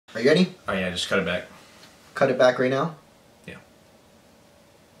Are you ready? Oh yeah, just cut it back. Cut it back right now? Yeah.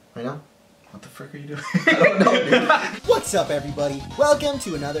 Right now? What the frick are you doing? I don't know, dude. What's up, everybody? Welcome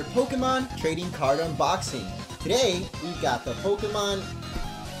to another Pokemon trading card unboxing. Today, we've got the Pokemon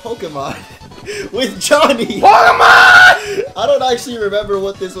with Johnny. Pokemon! I don't actually remember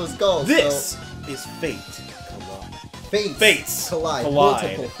what this was called. This is Fate. Fates Collide.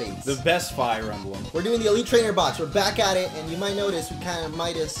 Multiple Fates. The best Fire Emblem. We're doing the Elite Trainer box. We're back at it, and you might notice we kind of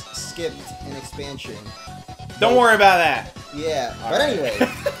might have skipped an expansion. Don't worry about that. Yeah, All but right. anyway,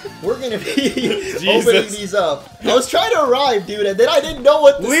 we're gonna be opening these up. I was trying to rhyme, dude, and then I didn't know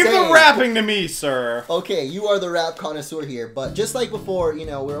what to say. Leave the rapping to me, sir. Okay, you are the rap connoisseur here, but just like before, you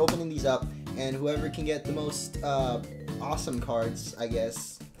know, we're opening these up, and whoever can get the most awesome cards, I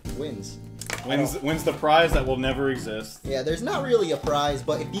guess, wins. Wins the prize that will never exist. Yeah, there's not really a prize,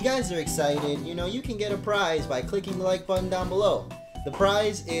 but if you guys are excited, you know, you can get a prize by clicking the like button down below. The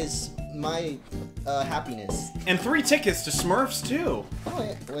prize is my happiness. And 3 tickets to Smurfs, too. Oh,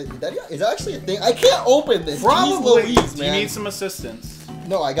 yeah. Wait, is that actually a thing? I can't open this. Probably. Jeez Louise, Do you need some assistance?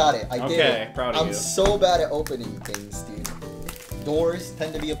 No, I got it. I did it. Okay, proud of you. I'm so bad at opening things, dude. Doors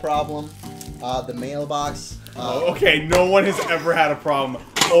tend to be a problem. The mailbox. Okay, no one has ever had a problem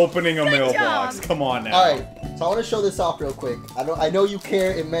opening a mailbox. Come on now. Alright, so I want to show this off real quick. I know you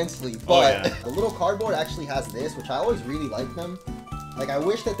care immensely, but the little cardboard actually has this, which I always really like them. Like, I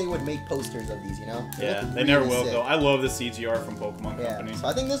wish that they would make posters of these, you know? Yeah, they never will, though. I love the CGR from Pokemon Company. So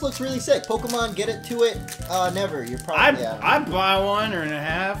I think this looks really sick. Pokemon, get it to it. Never. You're probably. I'd buy 1 or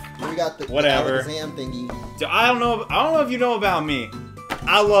 1.5. We got the whatever. Alakazam thingy. I don't know if you know about me.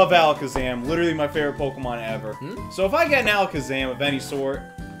 I love Alakazam. Literally my favorite Pokemon ever. So if I get an Alakazam of any sort,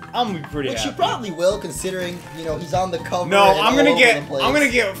 I'm gonna be pretty happy. Which you probably will, considering, you know, he's on the cover. No, and I'm gonna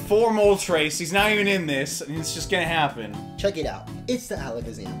get 4 Moltres. He's not even in this, and it's just gonna happen. Check it out. It's the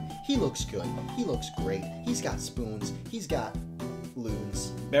Alakazam. He looks good. He looks great. He's got spoons. He's got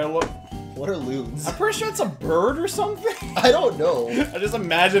loons. What are loons? I'm pretty sure it's a bird or something. I don't know. I just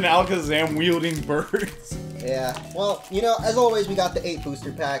imagine Alakazam wielding birds. Yeah. Well, you know, as always, we got the 8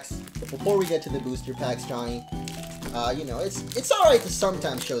 booster packs. But before we get to the booster packs, Johnny, you know, it's all right to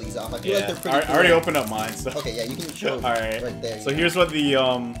sometimes show these off. I feel like they're pretty cool. I already opened up mine. So. Okay, yeah, you can show right there. So here's what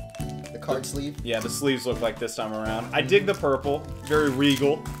the card sleeve. Yeah, the sleeves look like this time around. I dig the purple. Very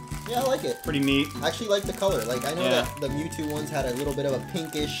regal. Yeah, I like it. Pretty neat. I actually like the color. Like, I know that the Mewtwo ones had a little bit of a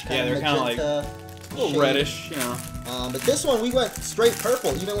pinkish kind of magenta. A little reddish, you know. But this one, we went straight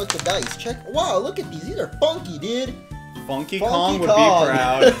purple, even with the dice. Check. Wow, look at these. These are funky, dude. Funky Kong would be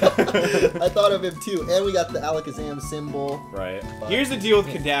proud. I thought of him too. And we got the Alakazam symbol. Right. Here's the deal with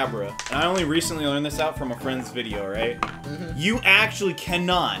Kadabra. And I only recently learned this out from a friend's video, right? You actually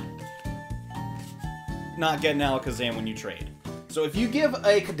cannot not get an Alakazam when you trade. So if you give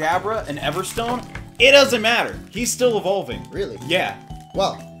a Kadabra an Everstone, it doesn't matter. He's still evolving. Really? Yeah.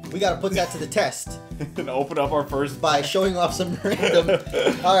 Well, we gotta put that to the test. And open up our first by showing off some random.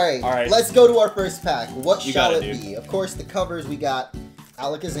 Alright, let's go to our first pack. What shall it be? Of course, the covers, we got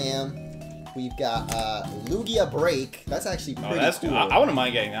Alakazam. We've got Lugia Break. That's actually pretty cool. I wouldn't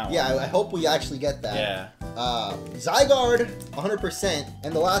mind getting that one. Yeah, I hope we actually get that. Yeah. Zygarde, 100%.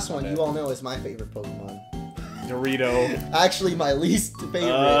 And the last one, you all know, is my favorite Pokemon. Dorito. Actually, my least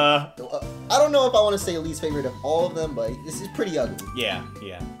favorite. I don't know if I want to say least favorite of all of them, but this is pretty ugly. Yeah,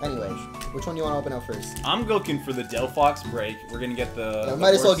 yeah. Anyways, which one do you want to open up first? I'm looking for the Delphox Break. We're gonna get the.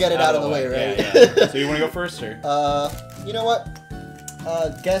 Might as well get it out of the way, right? Yeah. So you want to go first, or? You know what?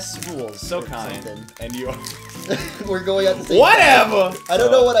 Guess rules. So kind. And you. We're going at the same Whatever. Time. I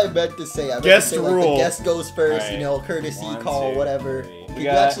don't know what I meant to say. I meant guess to say, rules. Like, the guest goes first. Right. You know, courtesy 1, call, 2, whatever. 3. Can you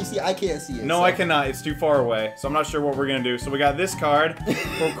actually see? I can't see it. No, so. I cannot. It's too far away. So I'm not sure what we're gonna do. So we got this card.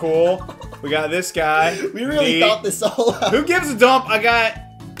 We're cool. We got this guy. We really thought this all out. Who gives a dump? I got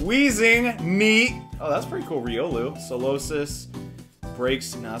Weezing, neat. Oh, that's pretty cool. Riolu, Solosis,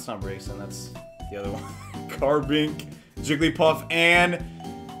 Breaks. No, that's not Breakson. That's the other one. Carbink, Jigglypuff, and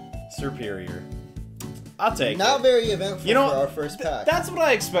Superior. I'll take it. Not very eventful for our first pack. That's what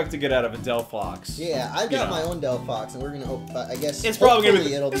I expect to get out of a Delphox. Yeah, I've got my own Delphox, and we're gonna. I guess it's probably gonna be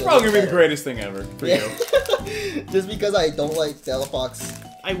the greatest thing ever for you. Just because I don't like Delphox.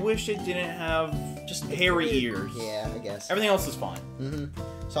 I wish it didn't have just hairy ears. Yeah, I guess. Everything else is fine.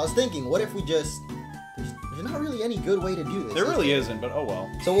 So I was thinking, what if we just... There's not really any good way to do this. There really isn't, but oh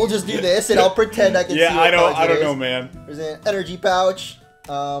well. So we'll just do this, and I'll pretend I can see what I don't know, man. There's an energy pouch.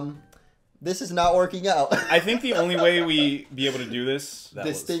 This is not working out. I think the only way we be able to do this, that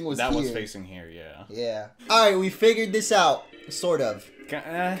was facing here, yeah. Yeah. Alright, we figured this out. Sort of.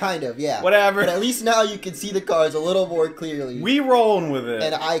 Kind of, yeah. Whatever. But at least now you can see the cards a little more clearly. We rolling with it.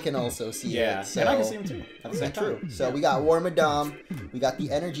 And I can also see it. So. And I can see them too. At the same true. time. So we got Warmadam. We got the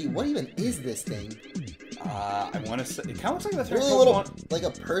energy. What even is this thing? I want to say, it kind of looks like that's really a little, like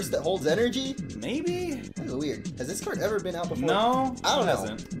a purse that holds energy? Maybe? That's weird. Has this card ever been out before? No, I don't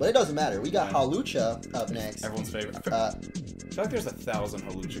know. But it doesn't matter. We got Hawlucha up next. Everyone's favorite. I feel like there's 1,000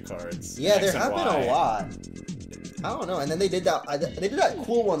 Hawlucha cards. Yeah, there have been a lot. I don't know. And then they did that. They did that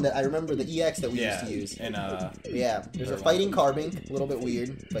cool one that I remember, the EX that we used to use. And yeah, there's a fighting Carbink, a little bit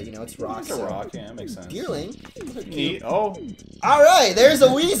weird, but you know it's rock. It's a rock. Yeah, that makes sense. Deerling. Neat. Oh. All right, there's a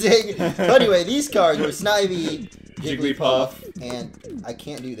Weezing. So anyway, these cards were Snivy, Jigglypuff, and I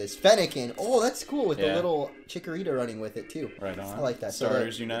can't do this. Fennekin. Oh, that's cool with the little Chikorita running with it too. Right on. I like that.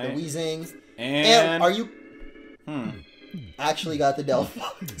 Starters so Unite. The Weezing. And are you? Actually got the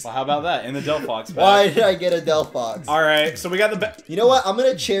Delphox. Well, how about that? In the Delphox pack. Why did I get a Delphox? Alright, so we got the... You know what? I'm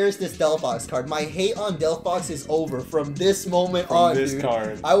going to cherish this Delphox card. My hate on Delphox is over from this moment on, dude.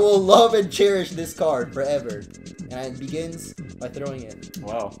 Card. I will love and cherish this card forever. And it begins by throwing it.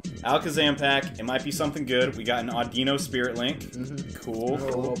 Wow. Alakazam pack. It might be something good. We got an Audino Spirit Link. Cool.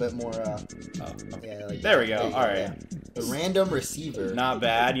 A little bit more, yeah, like there we go. Alright. Yeah. The random receiver. Not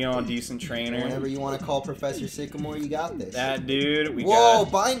bad, you know, a decent trainer. Whenever you want to call Professor Sycamore, you got this. That dude, we got...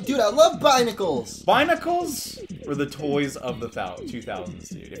 Whoa, dude, I love Binacles! Binacles were the toys of the 2000s,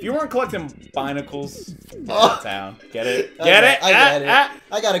 dude. If you weren't collecting Binacles, get out of town. Get it? Get it? I get it.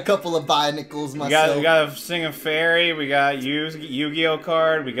 I got a couple of Binacles myself. We got a Singing Fairy, we got Yu-Gi-Oh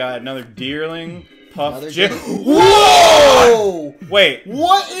card, we got another Deerling, Puff Jim. Whoa! Wait.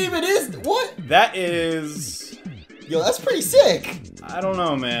 What even is... What? That is... Yo, that's pretty sick. I don't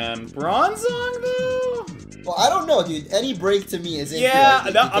know, man. Bronzong, though? Well, I don't know, dude. Any break to me is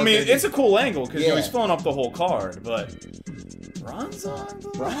incorrect. Yeah, I mean, it's a cool angle, because he's filling up the whole card, but... Bronzong,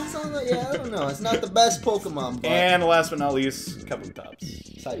 though? Bronzong, yeah, I don't know. It's not the best Pokemon, but... And last but not least, couple of tops.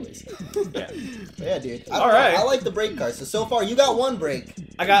 Sideways. Yeah. Yeah, dude. Alright. I like the break cards. So far, you got one break.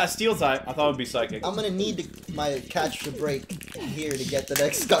 I got a Steel type. I thought it would be Psychic. I'm gonna need my catch the break here to get the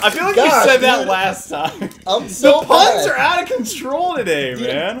next card. I feel like you said that last time. I'm so The puns are out of control today, dude,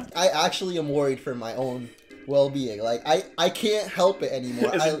 man. I actually am worried for my own well-being. Like, I can't help it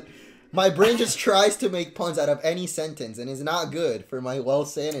anymore. My brain just tries to make puns out of any sentence, and it's not good for my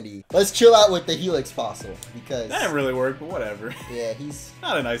sanity. Let's chill out with the Helix Fossil, because... That didn't really work, but whatever. Yeah, he's...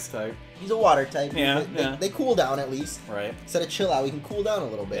 Not a nice type. He's a water type. Yeah, they cool down, at least. Right. Instead of chill out, we can cool down a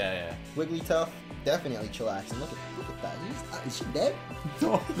little bit. Yeah. Wigglytuff, definitely chillaxing. Look at that. Is she dead?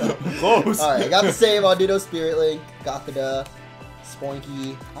 No. Close. Alright, got the save on Ditto Spirit Link. Got the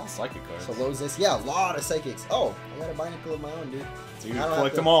Spoinky. All Psychic cards. Solosis. Yeah, a lot of Psychics. Oh, I got a Binacle of my own, dude. So you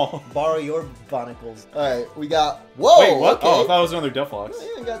collect them all. Borrow your Bonacles. Alright, we got... Whoa! Wait, what? Okay. Oh, I thought it was another Delphox.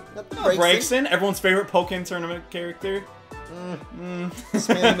 Oh, yeah, got the Braixen, everyone's favorite Pokemon tournament character.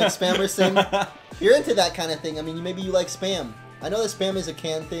 Spammy McSpammerson. You're into that kind of thing. I mean, maybe you like Spam. I know that Spam is a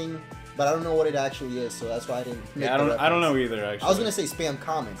can thing, but I don't know what it actually is, so that's why I didn't make I don't know either, actually. I was going to say Spam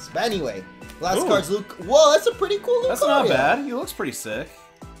comments. But anyway, last card's Luke. Whoa, that's a pretty cool Lucario. That's not bad. He looks pretty sick.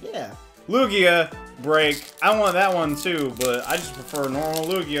 Yeah. Lugia, break. I want that one too, but I just prefer a normal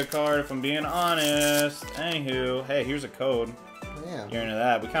Lugia card if I'm being honest. Anywho, hey, here's a code. Yeah. You're into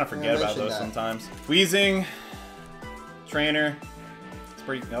that. We kind of forget about those sometimes. Weezing, trainer. It's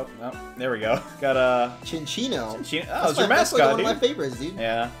pretty. Nope. There we go. Got a Chinchino. Oh, it's your mascot, that's like one of my favorites, dude.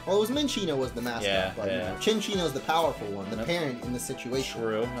 Yeah. Well, it was Minchino was the mascot, but yeah. Chinchino's the powerful one, the parent in the situation.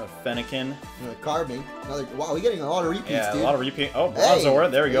 True. A Fennekin. Carbink. Wow, we're getting a lot of repeats, dude. Yeah, a lot of repeats. Oh,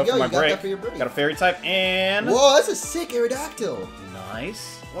 Bronzor. There we go for my break. Got a fairy type and... Whoa, that's a sick Aerodactyl.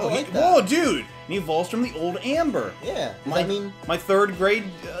 Nice. Whoa, whoa, dude! He evolves from the old Amber. Yeah, my 3rd grade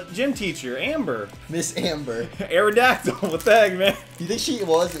gym teacher, Amber. Miss Amber. Aerodactyl. What the heck, man? You think she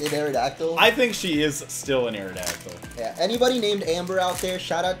was an Aerodactyl? I think she is still an Aerodactyl. Yeah. Anybody named Amber out there?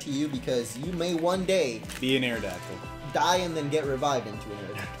 Shout out to you, because you may one day be an Aerodactyl. Die and then get revived into an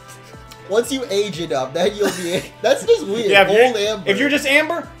Aerodactyl. Once you age it up, then you'll be. That's just weird. Yeah, old Amber. If you're just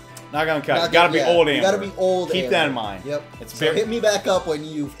Amber. Not gonna cut. You gotta be old Amber. You gotta be old Keep Amber. that in mind. Yep. So hit me back up when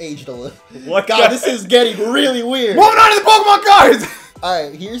you've aged a little. What? God, this is getting really weird. Moving on to the Pokemon cards!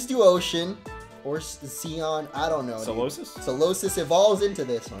 Alright, here's Duocean. Or Xeon, I don't know. Solosis? Dude. Solosis evolves into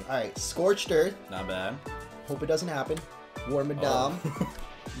this one. Alright, Scorched Earth. Not bad. Hope it doesn't happen. Warmadam.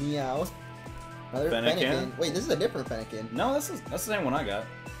 Meow. Another Fennekin. Wait, this is a different Fennekin. No, that's the same one I got.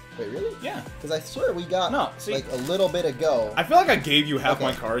 Wait, really? Yeah. Because I swear we got like a little bit ago. I feel like I gave you half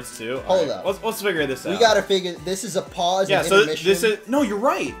my cards too. Hold up. Let's figure this out. We gotta figure. This is a pause. Yeah. And So intermission. this is no. You're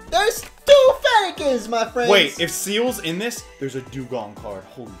right. There's 2 SIDEKICKS, my friends. Wait, if Seal's in this, there's a Dugong card.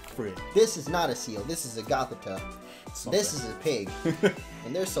 Holy frick. This is not a Seal. This is a Gothita. This is a pig.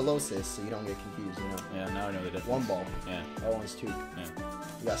 And there's Solosis, so you don't get confused, you know. Yeah, now I know the difference. One ball. Yeah. That one's two. Yeah.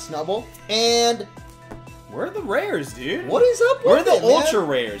 You got Snubble. And... where are the rares, dude? What is up with where are the it, man? ultra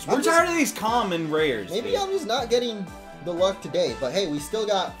rares? We're tired of these common rares. Maybe dude. I'm just not getting the luck today. But hey, we still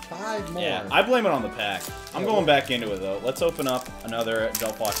got 5 more. Yeah, I blame it on the pack. I'm going back into it, though. Let's open up another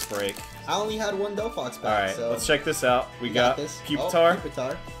Delphox break. I only had one Delphox pack. Alright, so let's check this out. We got this. Pupitar, Oh,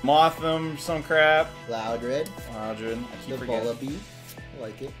 Pupitar. Mothim, some crap. Loudred. Loudred. I keep The forgetting. Bullaby. I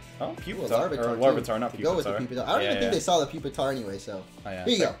like it. Oh, Pupitar. Larvitar, or Larvitar, not Pupitar. Go with the Pupitar. I don't even think they saw the Pupitar anyway, so. Oh, yeah.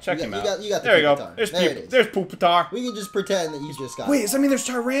 Here you go. Check him out. You got the there you go. Pupitar. There's, there it is. There's Pupitar. We can just pretend that you just got Wait, it. does that mean there's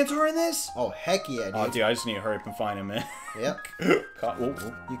Tyranitar in this? Oh, heck yeah, dude. Oh, dude, I just need to hurry up and find him, man. Yep. You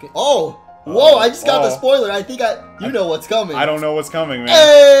can. Oh! Whoa, I just got the spoiler. I think you know what's coming. I don't know what's coming, man.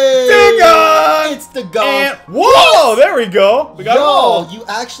 Hey! Dugong! It's Dugong. And whoa, there we go. We got it all. You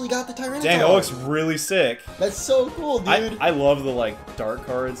actually got the Tyranitar. Dang, that looks really sick. That's so cool, dude. I love the, like, dark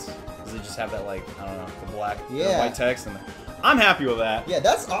cards. Because they just have that, like, I don't know, the black, the white text. And I'm happy with that. Yeah,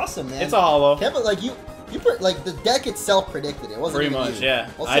 that's awesome, man. It's a holo. Kevin, like, like, the deck itself predicted it. It wasn't Pretty even much, you. yeah.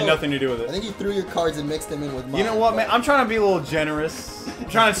 Also, I had nothing to do with it. I think you threw your cards and mixed them in with mine. You know what, man? I'm trying to be a little generous. I'm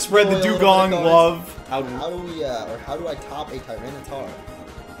trying to spread the Dugong love. How do we, or how do I top a Tyranitar?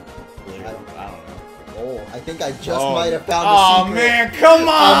 I don't know. Oh, I think I just might have found the secret. Oh, man, come on!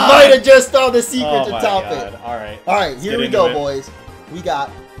 I might have just found the secret to top it. Alright. Alright, here we go, boys. We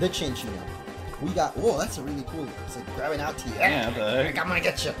got the Chinchino. We got, whoa, that's a really cool, it's like grabbing out to you. Yeah, I'm gonna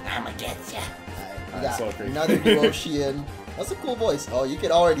get you. I'm gonna get you. Alright, we got so another Duoshian. That's a cool voice. Oh, you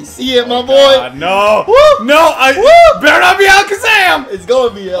can already see it, my boy. God, no. Woo! No, better not be Alakazam. It's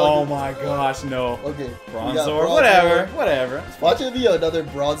gonna be Alakazam. Oh my gosh, no. Okay. Bronzor, whatever. Watch it be another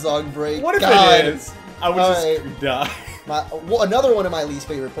Bronzong break. What if it is? I would just die. Another one of my least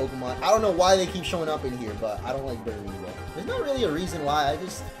favorite Pokemon. I don't know why they keep showing up in here, but I don't like Burmy. There's not really a reason why.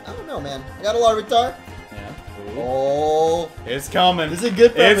 I don't know, man. I got a Larvitar. Yeah. Oh. It's coming. This is a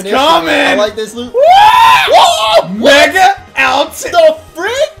good premonition. It's coming. I like this loot. Whoa! Mega out. The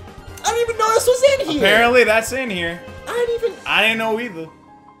frick? I didn't even know this was in here. Apparently that's in here. I didn't know either.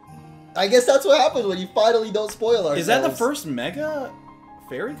 I guess that's what happens when you finally don't spoil ourselves. Is that the first Mega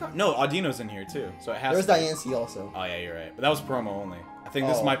Fairy card? No, Audino's in here too. So it has There's Diancie also. Oh yeah, you're right. But that was promo only. I think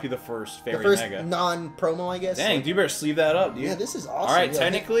this might be the first Fairy Mega. Mega. non-promo, I guess. Dang, you better sleeve that up, dude. Yeah, this is awesome. Alright,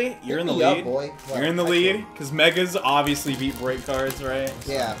 technically, you're in the lead. You're in the lead, because Megas obviously beat break cards, right?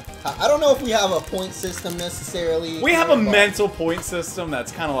 Yeah. I don't know if we have a point system necessarily. We have a mental point system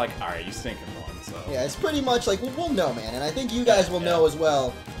that's kind of like, alright, you stinking one, so. Yeah, it's pretty much like, we'll know, man. And I think you guys will know as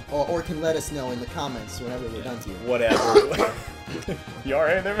well, or can let us know in the comments whenever we're done here. Whatever. You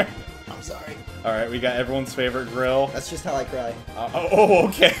alright there, man? I'm sorry. Alright, we got everyone's favorite grill. That's just how I cry.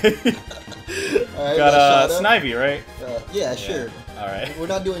 Okay. Alright, got Snivy, right? Yeah, sure. Alright. We're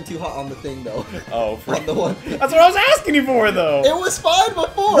not doing too hot on the thing, though. Oh, on the one. That's what I was asking you for, though. It was fine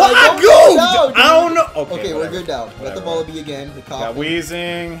before. Well, I don't know. Okay, we're good now. Got the Bullaby again. The got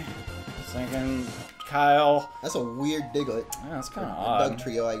Weezing. Second, Kyle. That's a weird Diglett. Yeah, that's kind of odd. Bug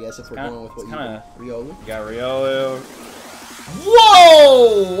Trio, I guess, if we're going with what you got. Riolu. You got Riolu.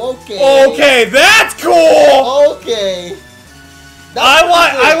 Whoa! Okay. Okay, that's cool. Okay.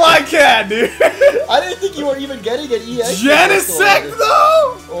 I like that, dude. I didn't think you were even getting an EX. Genesect,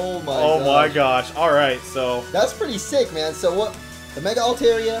 though. Oh my gosh. All right, so that's pretty sick, man. So what? The Mega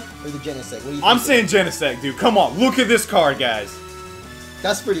Altaria or the Genesect? What do you think? I'm saying Genesect, dude. Come on, look at this card, guys.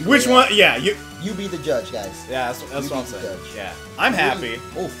 That's pretty cool. Which one? Yeah, you be the judge, guys. Yeah, that's what I'm saying. Yeah, I'm happy.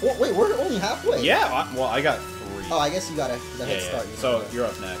 Wait, we're only halfway. Yeah, well, I got 3. Oh, I guess you got a head start. So you're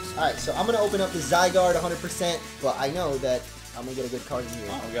up next. All right, so I'm gonna open up the Zygarde 100%, but I know that I'm gonna get a good card in here.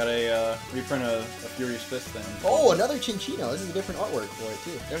 Oh, we got a reprint of Furious Fist then. Oh, another Chinchino. This is a different artwork for it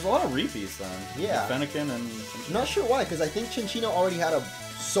too. There's a lot of repeats then. Yeah. Fennekin and. I'm not sure why, because I think Chinchino already had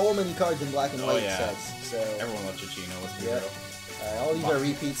so many cards in black and white sets. So everyone loves Chinchino. Let's be real. All these are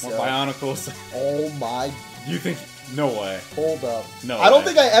repeats. More Bionicles. Oh my. You think? No way. Hold up. No. I don't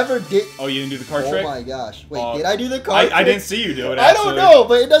think I ever did. Oh, you didn't do the card trick? Oh my gosh. Wait, did I do the card trick? I didn't see you do it. I don't know,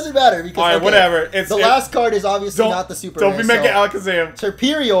 but it doesn't matter because. Alright, whatever. The last card is obviously not the super. Don't be Mega Alakazam.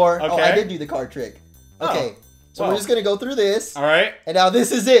 Superior. Okay. Oh, I did do the card trick. Okay. So we're just gonna go through this. Alright. And now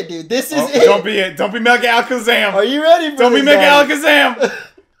this is it, dude. This is it. Don't be it. Don't be Mega Alakazam. Are you ready for Don't be Mega Alakazam.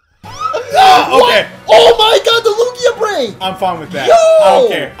 Oh, okay. Oh my god, the Lugia break! I'm fine with that. Yo!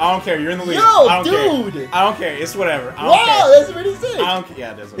 I don't care. You're in the lead. Dude! I don't care. It's whatever. Wow, that's pretty sick. I don't care.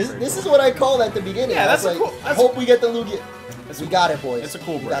 Yeah, this is what I called at the beginning. Yeah, that's like, cool. I hope we get the Lugia. We got it, boys. It's a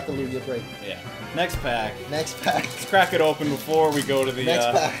cool break. We got the Lugia break. Yeah. Next pack. Next pack. Let's crack it open before we go to the next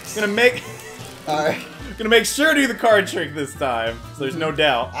pack. Gonna make. All right. Gonna make sure to do the card trick this time, so there's no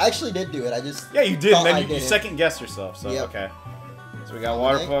doubt. I actually did do it. I just you did. And then you second guessed yourself. So okay. So we got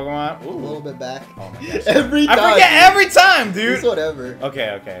water Pokemon. Ooh. A little bit back. Oh my gosh. Every time. I forget every time, dude. It's whatever.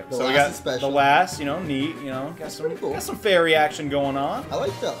 Okay. The so we got the last. You know, neat. You know, got some fairy action going on. I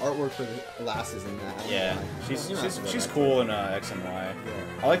like the artwork for the lasses in that. Yeah, she's cool in X and Y.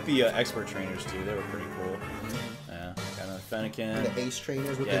 Yeah. I like the expert trainers too. They were pretty cool. Yeah, got another Fennekin. The ace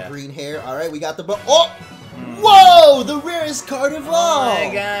trainers with the green hair. All right, we got the Whoa! The rarest card of all. Oh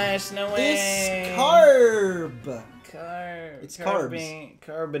my gosh! No way. It's Carb. It's carbs.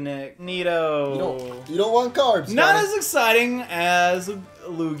 Carbonic. Neato. You don't want carbs. Not as exciting as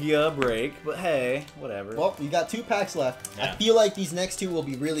Lugia break, but hey, whatever. Well, you got 2 packs left. Yeah. I feel like these next 2 will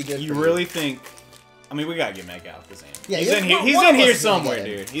be really good. You really think? I mean, we gotta get Meg out because yeah, he's in here. He's in here somewhere,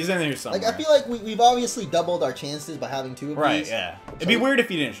 dude. He's in here somewhere. Like I feel like we've obviously doubled our chances by having 2 of these. Right. Yeah. It'd be weird if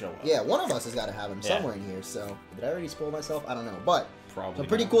he didn't show up. Yeah, one of us has got to have him somewhere in here. So did I already spoil myself? I don't know, but. Probably some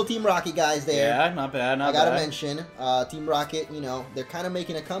pretty cool Team Rocket guys there. Yeah, not bad, not bad. I gotta mention, Team Rocket, you know, they're kind of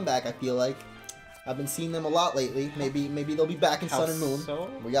making a comeback, I feel like. I've been seeing them a lot lately. Maybe they'll be back in Sun and Moon.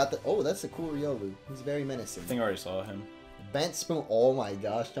 So? We got the... Oh, that's a cool Riolu. He's very menacing. I think I already saw him. Bent Spoon. Oh my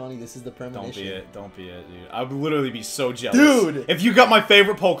gosh, Johnny, this is the premonition. Don't be it, dude. I would literally be so jealous. Dude! If you got my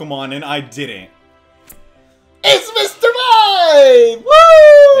favorite Pokemon and I didn't. It's Mr. Mime!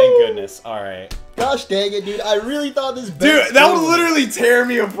 Woo! Thank goodness. Alright. Gosh dang it, dude. I really thought this Dude, that would literally tear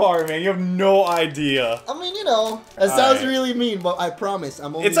me apart, man. You have no idea. I mean, you know, that sounds really mean, but I promise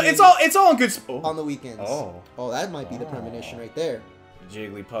I'm only it's all on good on the weekends. Oh, that might be the premonition right there.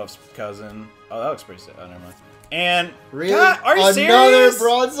 Jigglypuff's cousin. Oh, that looks pretty sick. Oh, never mind. And really? God, are you Another serious?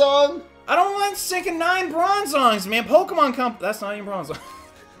 Bronzong? I don't want sinking 9 Bronzongs, man. Pokemon That's not even Bronzong.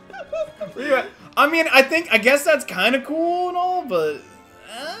 I mean, I guess that's kind of cool and all, but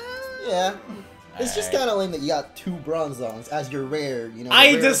yeah. It's just kind of lame that you got 2 Bronzongs as your rare, you know.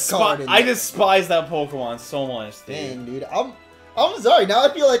 I despise that Pokemon so much, dude. Dang, dude. I'm sorry. Now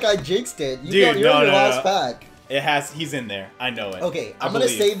I feel like I jinxed it. You're in your last pack. He's in there. I know it. Okay, I'm gonna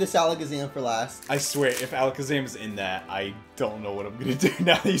save this Alakazam for last. I swear, if Alakazam is in that, I don't know what I'm gonna do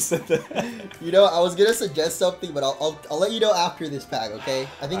now that you said that. You know, I was gonna suggest something, but I'll let you know after this pack, okay?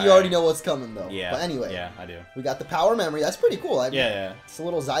 I think you already know what's coming though. Yeah. But anyway. Yeah, I do. We got the Power Memory. That's pretty cool. Yeah. It's a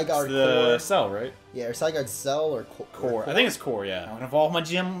little Zygarde core. Cell, right? Yeah, or Zygarde Cell or core. I think it's core. Yeah. I want to involve my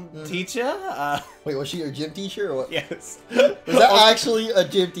gym teacher. Wait, was she your gym teacher or what? Yes. Was that actually a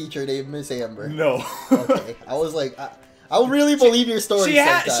gym teacher named Miss Amber? No. Okay. I was like. I really believe your story.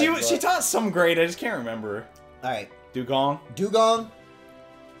 She taught some grade. I just can't remember. All right. Dugong.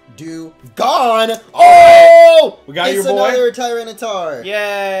 Oh! We got your boy. It's another Tyranitar.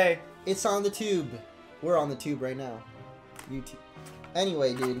 Yay! It's on the tube. We're on the tube right now. YouTube.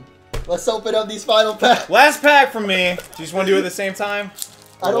 Anyway, dude, let's open up these final packs. Last pack from me. Do you just want to do it at the same time?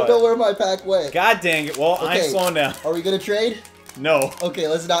 I don't know where my pack went. God dang it. Well, I'm slowing down. Are we gonna trade? No. Okay,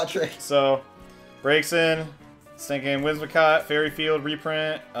 let's not trade. So, breaks in. Sinking Whimsicott, Fairy Field,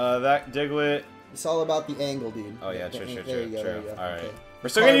 reprint, that Diglett. It's all about the angle, dude. Oh yeah, true. There you go. Alright. Okay. We're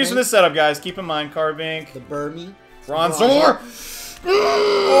still gonna use for this setup, guys. Keep in mind, Carbink. The Burmy. Bronzor!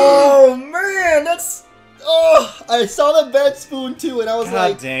 Oh man, that's... Oh, I saw the bed spoon too, and I was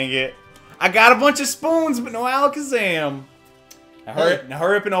like... God dang it. I got a bunch of spoons, but no Alakazam. Now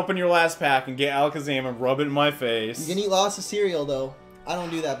hurry up and open your last pack and get Alakazam and rub it in my face. You can eat lots of cereal, though. I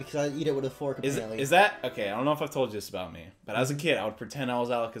don't do that because I eat it with a fork, apparently. Is that... Okay, I don't know if I've told you this about me, but as a kid, I would pretend I was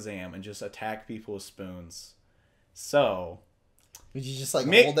Alakazam and just attack people with spoons. So... Would you just, like,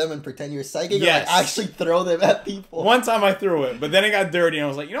 hold them and pretend you're psychic? Yes. Or, like, actually throw them at people? One time I threw it, but then it got dirty, and I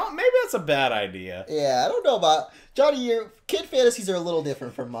was like, you know what? Maybe that's a bad idea. Yeah, I don't know about... Johnny, your kid fantasies are a little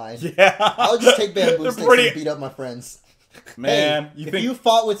different from mine. Yeah. I'll just take bamboo sticks and beat up my friends. Man, hey, if you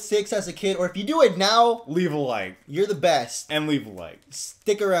fought with 6 as a kid, or if you do it now, leave a like. You're the best. And leave a like.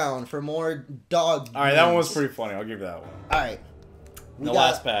 Stick around for more dog. Alright, that one was pretty funny. I'll give you that one. Alright. The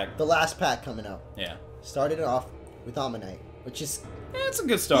last pack. The last pack coming up. Yeah. Started it off with Ammonite, which is... Yeah, it's a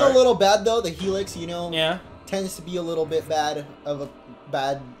good start. A little bad, though. The Helix, you know, tends to be a little bit bad of a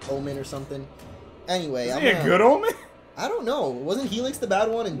bad omen or something. Anyway, is it a good omen? I don't know. Wasn't Helix the bad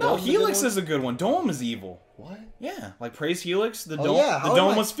one? And no, Helix is a good one. Dome is evil. What? Yeah, like praise Helix. The Dome. Yeah. The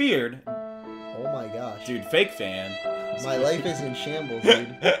Dome was feared. Oh my gosh. Dude, fake fan. My life is in shambles,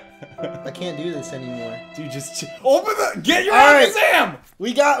 dude. I can't do this anymore. Dude, just open the. Get your Alakazam.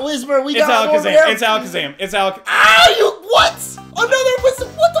 We got Whisper. It's Alakazam. It's Alakazam. It's Alakazam. Ah, you what? Another Whisper.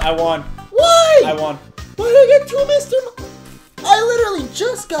 What the? I won. Why? I won. Why did I get 2 Mr. literally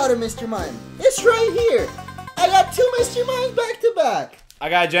just got a Mr. Mime. It's right here. I got 2 Mr. Mimes back to back. I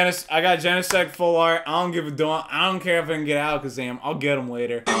got Genesect full art. I don't give a damn. I don't care if I can get Alakazam. I'll get him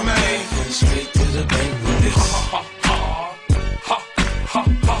later.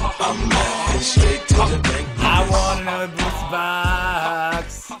 I want another boost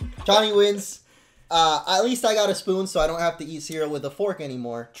box. Johnny wins. At least I got a spoon, so I don't have to eat cereal with a fork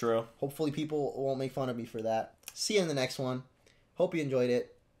anymore. True. Hopefully people won't make fun of me for that. See you in the next one. Hope you enjoyed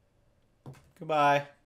it. Goodbye.